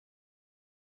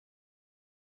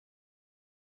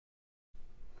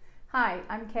Hi,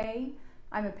 I'm Kaye.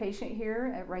 I'm a patient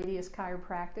here at Radius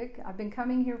Chiropractic. I've been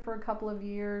coming here for a couple of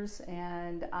years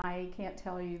and I can't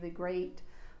tell you the great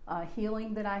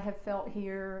healing that I have felt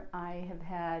here. I have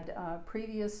had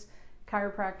previous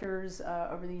chiropractors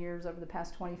over the years, over the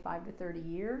past 25 to 30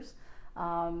 years.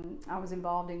 I was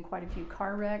involved in quite a few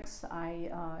car wrecks. I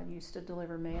used to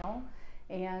deliver mail.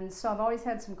 And so I've always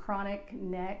had some chronic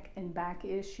neck and back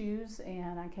issues,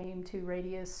 and I came to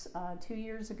Radius 2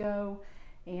 years ago.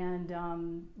 And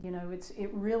you know, it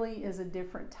really is a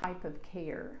different type of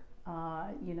care.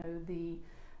 You know,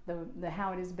 the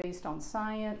how it is based on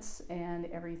science and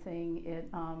everything.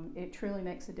 It truly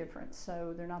makes a difference.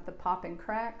 So they're not the pop and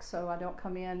crack. So I don't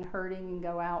come in hurting and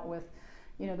go out with,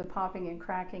 you know, the popping and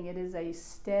cracking. It is a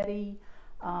steady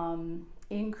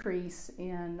increase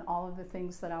in all of the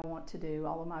things that I want to do.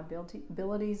 All of my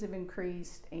abilities have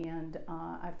increased, and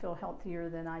I feel healthier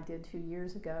than I did 2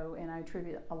 years ago, and I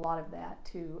attribute a lot of that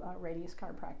to Radius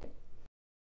Chiropractic.